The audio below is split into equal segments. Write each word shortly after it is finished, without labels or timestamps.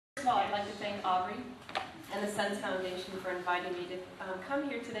all, I'd like to thank Aubrey and the SENS Foundation for inviting me to come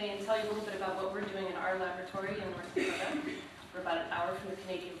here today and tell you a little bit about what we're doing in our laboratory in North Dakota. We're about an hour from the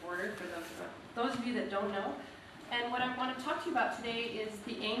Canadian border, for those of you that don't know. And what I want to talk to you about today is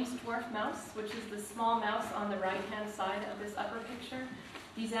the Ames dwarf mouse, which is the small mouse on the right-hand side of this upper picture.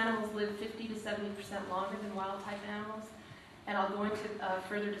 These animals live 50 to 70% longer than wild-type animals. And I'll go into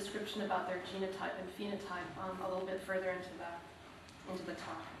further description about their genotype and phenotype a little bit further into the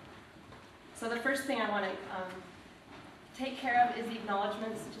talk. So the first thing I want to take care of is the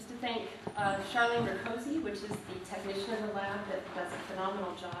acknowledgements. Just to thank Charlene Mercosi, which is the technician in the lab that does a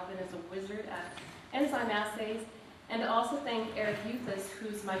phenomenal job and is a wizard at enzyme assays. And to also thank Eric Euthus,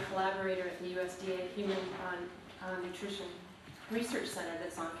 who's my collaborator at the USDA Human Nutrition Research Center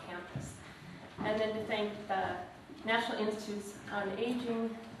that's on campus. And then to thank the National Institutes on Aging,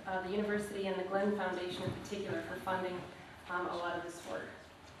 the University, and the Glenn Foundation in particular for funding a lot of this work.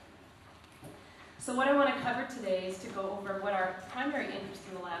 So what I want to cover today is to go over what our primary interest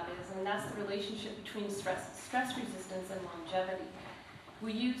in the lab is, and that's the relationship between stress resistance and longevity.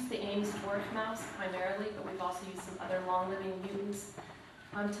 We use the Ames dwarf mouse primarily, but we've also used some other long-living mutants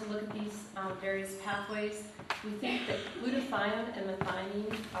to look at these various pathways. We think that glutathione and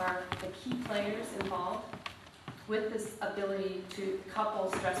methionine are the key players involved with this ability to couple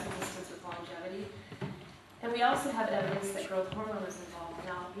stress resistance with longevity. And we also have evidence that growth hormone is involved.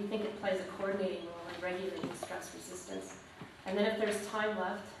 Now, we think it plays a coordinating role in regulating stress resistance. And then if there's time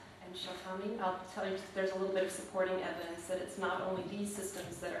left, and she'll tell me, I'll tell you there's a little bit of supporting evidence that it's not only these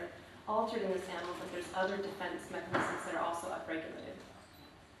systems that are altered in this animal, but there's other defense mechanisms that are also upregulated.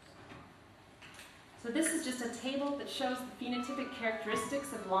 So this is just a table that shows the phenotypic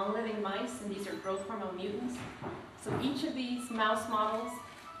characteristics of long-living mice, and these are growth hormone mutants. So each of these mouse models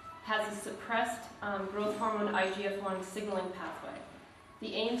has a suppressed growth hormone IGF-1 signaling pathway.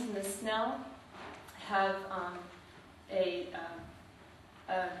 The Ames and the Snell have a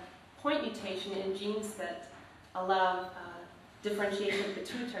point mutation in genes that allow differentiation of the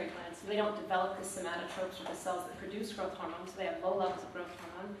pituitary gland, so they don't develop the somatotropes or the cells that produce growth hormone, so they have low levels of growth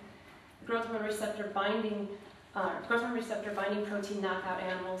hormone. Growth hormone receptor binding protein knockout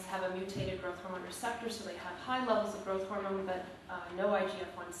animals have a mutated growth hormone receptor, so they have high levels of growth hormone, but no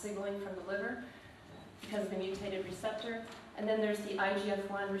IGF-1 signaling from the liver because of the mutated receptor. And then there's the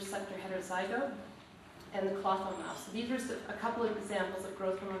IGF-1 receptor heterozygote and the Clotho mouse. So these are a couple of examples of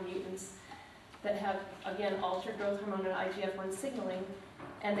growth hormone mutants that have, again, altered growth hormone and IGF-1 signaling,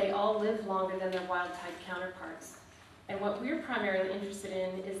 and they all live longer than their wild-type counterparts. And what we're primarily interested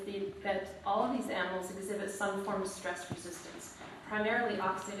in is that all of these animals exhibit some form of stress resistance, primarily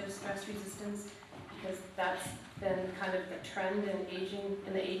oxidative stress resistance, because that's been kind of the trend in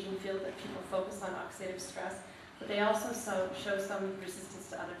the aging field that people focus on oxidative stress. But they also show some resistance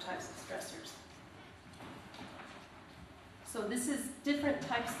to other types of stressors. So this is different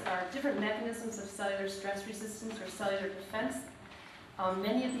mechanisms of cellular stress resistance or cellular defense.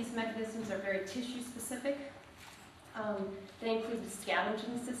 Many of these mechanisms are very tissue specific. They include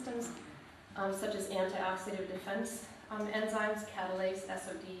scavenging systems, such as antioxidative defense enzymes, catalase,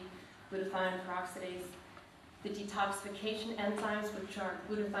 SOD, glutathione peroxidase, the detoxification enzymes, which are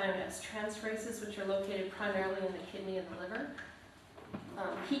glutathione S transferases, which are located primarily in the kidney and the liver,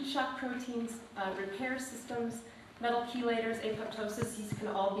 heat shock proteins, repair systems, metal chelators, apoptosis. These can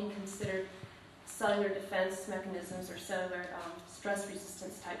all be considered cellular defense mechanisms or cellular stress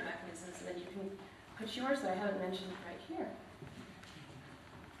resistance type mechanisms, and then you can put yours that I haven't mentioned right here.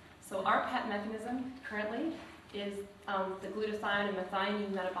 So our PET mechanism currently is the glutathione and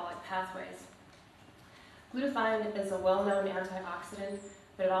methionine metabolic pathways. Glutathione is a well-known antioxidant,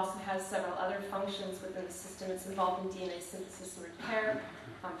 but it also has several other functions within the system. It's involved in DNA synthesis and repair,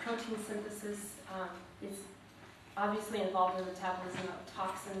 protein synthesis. It's obviously involved in the metabolism of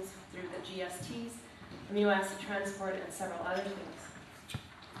toxins through the GSTs, amino acid transport, and several other things.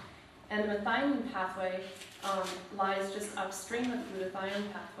 And the methionine pathway lies just upstream of the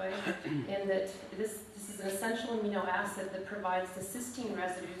glutathione pathway in that this is an essential amino acid that provides the cysteine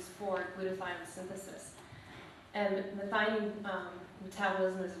residues for glutathione synthesis. And methionine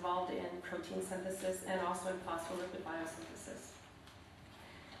metabolism is involved in protein synthesis and also in phospholipid biosynthesis.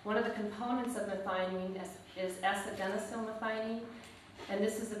 One of the components of methionine is S-adenosylmethionine, and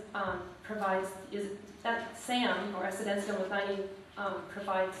this is that SAM, or S-adenosylmethionine,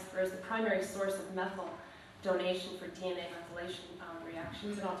 provides or is the primary source of methyl donation for DNA methylation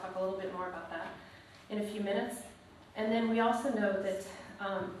reactions, and I'll talk a little bit more about that in a few minutes. And then we also know that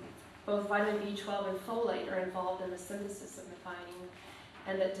both vitamin B12 and folate are involved in the synthesis of methionine,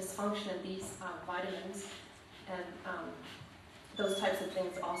 and that dysfunction of these vitamins and those types of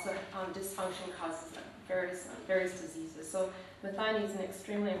things also, dysfunction causes various diseases. So methionine is an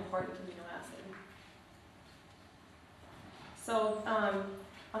extremely important amino acid. So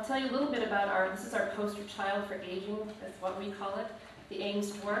I'll tell you a little bit about this is our poster child for aging, that's what we call it, the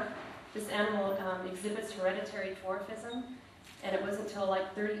Ames dwarf. This animal exhibits hereditary dwarfism, and it wasn't until like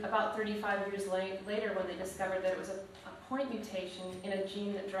about 35 years later when they discovered that it was a point mutation in a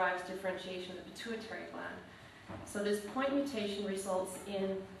gene that drives differentiation of the pituitary gland. So this point mutation results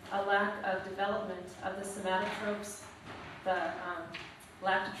in a lack of development of the somatotropes, the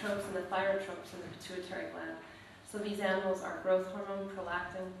lactotropes, and the thyrotropes in the pituitary gland. So these animals are growth hormone,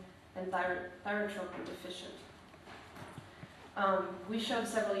 prolactin, and thyrotropin deficient. We showed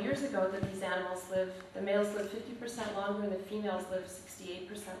several years ago that these animals the males live 50% longer and the females live 68%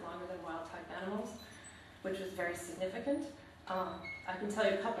 longer than wild-type animals, which was very significant. I can tell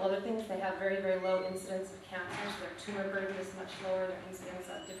you a couple other things. They have very, very low incidence of cancer, so their tumor burden is much lower. Their incidence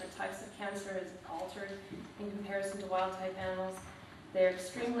of different types of cancer is altered in comparison to wild-type animals. They're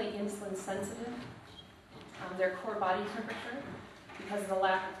extremely insulin sensitive. Their core body temperature, because of the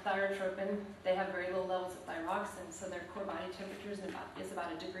lack of thyrotropin, they have very low levels of thyroxine, so their core body temperature is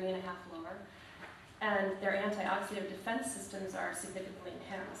about 1.5 degrees lower. And their antioxidant defense systems are significantly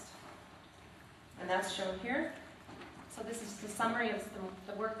enhanced. And that's shown here. So this is the summary of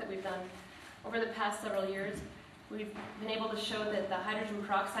the work that we've done over the past several years. We've been able to show that the hydrogen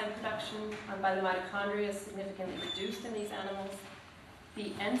peroxide production by the mitochondria is significantly reduced in these animals.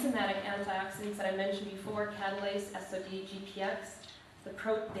 The enzymatic antioxidants that I mentioned before, catalase, SOD, GPX,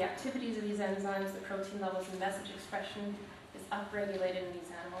 the activities of these enzymes, the protein levels, and message expression is upregulated in these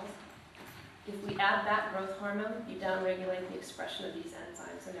animals. If we add that growth hormone, you downregulate the expression of these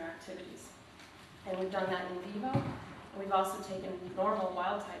enzymes and their activities. And we've done that in vivo. And we've also taken normal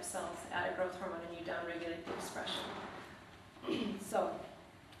wild-type cells, added growth hormone, and you downregulate the expression. So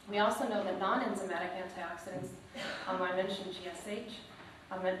we also know that non-enzymatic antioxidants, I mentioned GSH,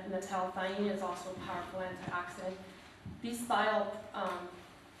 methionine is also a powerful antioxidant. These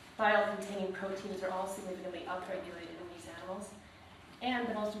thiol-containing proteins are all significantly upregulated in these animals. And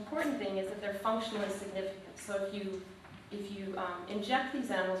the most important thing is that they're functionally significant. So if you inject these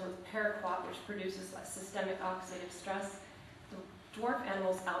animals with paraquat, which produces a systemic oxidative stress, the dwarf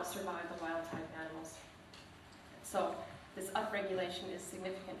animals outsurvive the wild-type animals. So this upregulation is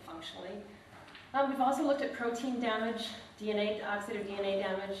significant functionally. We've also looked at protein damage, oxidative DNA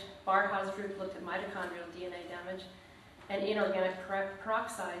damage. Barha's group looked at mitochondrial DNA damage and inorganic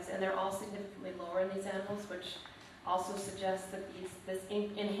peroxides, and they're all significantly lower in these animals, which also suggests that this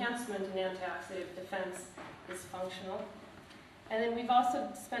enhancement in antioxidant defense is functional. And then we've also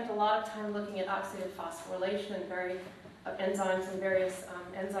spent a lot of time looking at oxidative phosphorylation and enzymes and various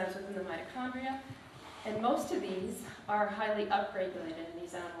enzymes within the mitochondria. And most of these are highly upregulated in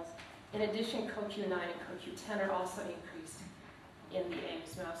these animals. In addition, CoQ9 and CoQ10 are also increased in the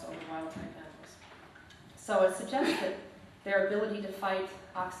Ames mouse over wild-type animals. So it suggests that their ability to fight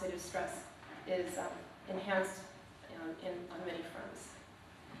oxidative stress is enhanced on many fronts.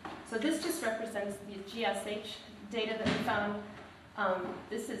 So this just represents the GSH data that we found.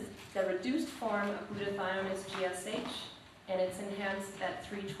 This is the reduced form of glutathione is GSH, and it's enhanced at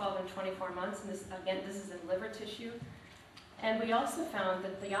 3, 12, and 24 months. And this, again, this is in liver tissue. And we also found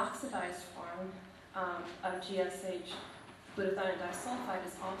that the oxidized form of GSH, glutathione disulfide,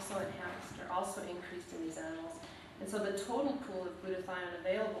 is also enhanced or also increased in these animals. And so the total pool of glutathione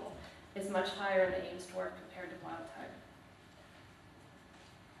available is much higher in the Ames dwarf compared to wild type.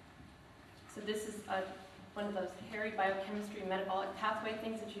 So this is one of those hairy biochemistry metabolic pathway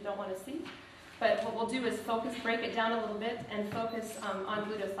things that you don't want to see. But what we'll do is break it down a little bit and focus on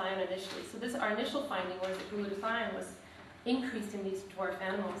glutathione initially. So our initial finding was that glutathione was increased in these dwarf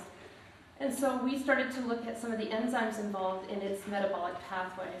animals. And so we started to look at some of the enzymes involved in its metabolic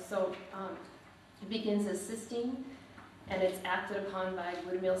pathway. So it begins as cysteine, and it's acted upon by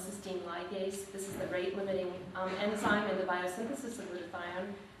glutamylcysteine ligase. This is the rate-limiting enzyme in the biosynthesis of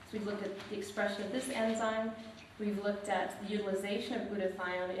glutathione. So we've looked at the expression of this enzyme. We've looked at the utilization of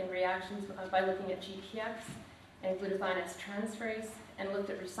glutathione in reactions by looking at GPX and glutathione transferase, and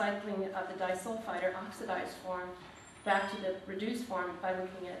looked at recycling of the disulfide or oxidized form back to the reduced form by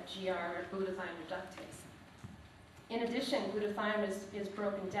looking at GR or glutathione reductase. In addition, glutathione is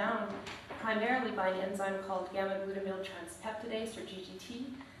broken down primarily by an enzyme called gamma-glutamyl transpeptidase or GGT.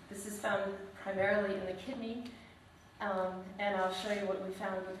 This is found primarily in the kidney, and I'll show you what we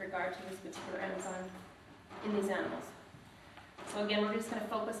found with regard to this particular enzyme in these animals. So again, we're just going to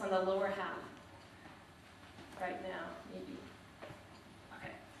focus on the lower half right now, maybe.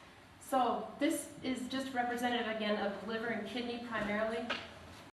 Okay. So this is just representative again of liver and kidney primarily.